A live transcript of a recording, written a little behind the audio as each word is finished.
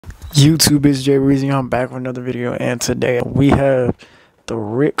YouTube, is Jay Breezy. I'm back with another video, and today we have the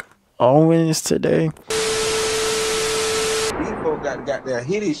Rick Owens today. Got that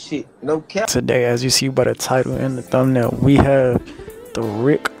hit shit, no cap. Today, as you see by the title and the thumbnail, we have the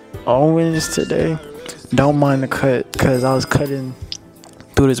Rick Owens today. Don't mind the cut, because I was cutting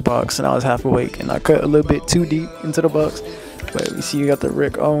through this box and I was half awake and I cut a little bit too deep into the box. But we see you got the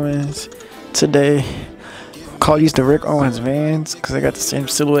Rick Owens today. Call these the Rick Owens Vans because they got the same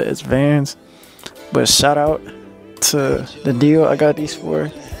silhouette as Vans. But shout out to the deal I got these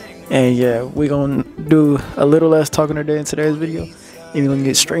for. And yeah, we're gonna do a little less talking today in today's video, and we're gonna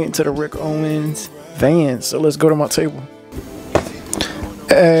get straight into the Rick Owens Vans. So let's go to my table.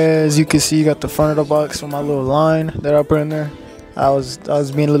 As you can see, you got the front of the box with my little line that I put in there. I was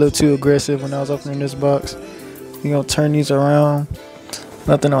being a little too aggressive when I was opening this box. We're gonna turn these around.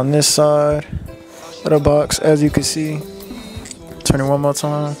 Nothing on this side of the box, as you can see. Turn it one more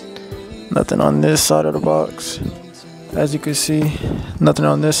time. Nothing on this side of the box, as you can see. Nothing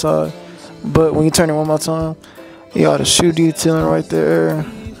on this side. But when you turn it one more time, you got the shoe detailing right there.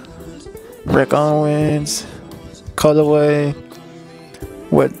 Rick Owens, colorway,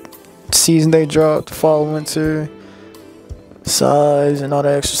 what season they dropped, fall, winter, size, and all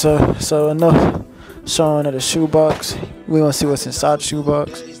that extra stuff. So enough showing of the shoebox. We want to see what's inside the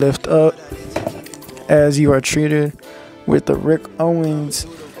shoebox. Lift up as you are treated with the Rick Owens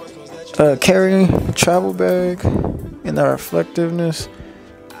carry travel bag and the reflectiveness.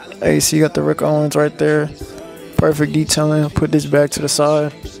 Hey, so you got the Rick Owens right there. Perfect detailing. Put this back to the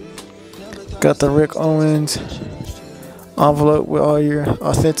side. Got the Rick Owens envelope with all your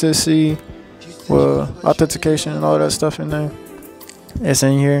authentication and all that stuff in there. It's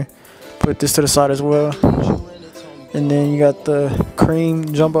in here. Put this to the side as well. And then you got the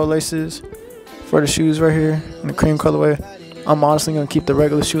cream jumbo laces for the shoes right here in the cream colorway. I'm honestly gonna keep the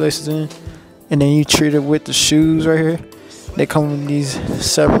regular shoelaces in, and then you treat it with the shoes right here. They come in these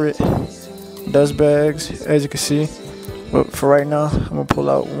separate dust bags, as you can see. But for right now, I'm gonna pull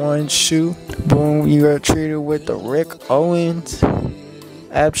out one shoe. Boom, you are treated with the Rick Owens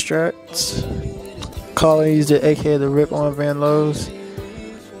abstracts. Call these the aka the Rick Owens Van Lows.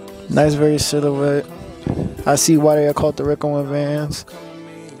 Nice, very silhouette. I see why they are called the Rick Owens Vans.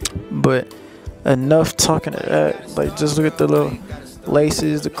 But enough talking to that. Like, just look at the little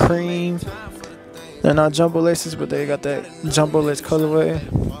laces, the cream. They're not jumbo laces, but they got that jumbo lace colorway.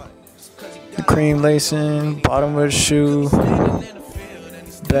 The cream lacing, bottom of the shoe,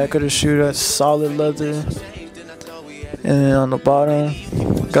 back of the shoe, that's solid leather. And then on the bottom,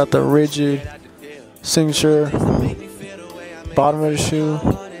 got the rigid signature bottom of the shoe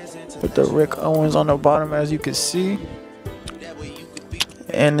with the Rick Owens on the bottom, as you can see.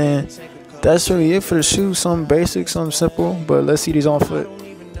 And then that's really it for the shoes. Some basic, some simple, but let's see these on foot.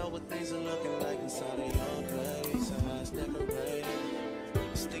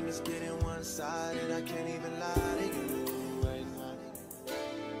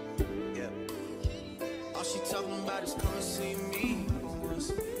 All she talking about is come and see me for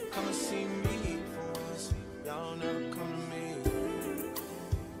once. Come and see me for once. Y'all never come to me.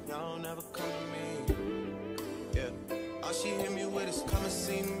 Y'all never come to me. Yeah. All she hit me with is come and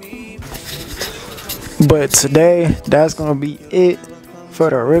see me. But today, that's gonna be it for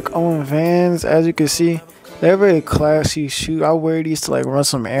the Rick Owens Vans. As you can see, they're very classy shoe. I wear these to like run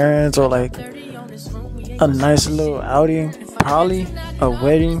some errands or like a nice little outing, probably a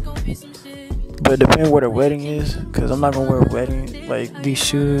wedding. But it depends where the wedding is, because I'm not gonna wear wedding like these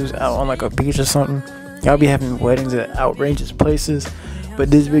shoes out on like a beach or something. Y'all be having weddings at outrageous places, but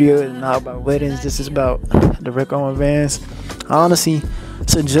this video is not about weddings. This is about the Rick Owens Vans. I honestly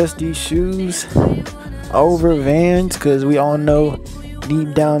suggest these shoes over Vans, because we all know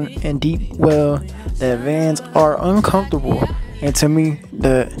deep down and deep well that Vans are uncomfortable. And to me,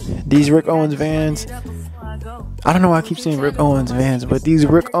 these Rick Owens Vans, I don't know why I keep saying Rick Owens Vans, but these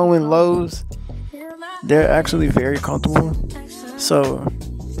Rick Owens lows, they're actually very comfortable. So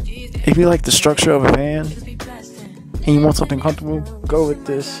if you like the structure of a van and you want something comfortable, go with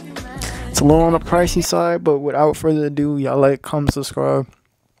this. It's a little on the pricey side, but without further ado, y'all like, comment, subscribe.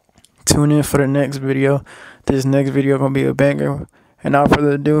 Tune in for the next video. This next video gonna be a banger. And without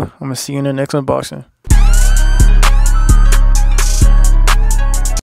further ado, I'm gonna see you in the next unboxing.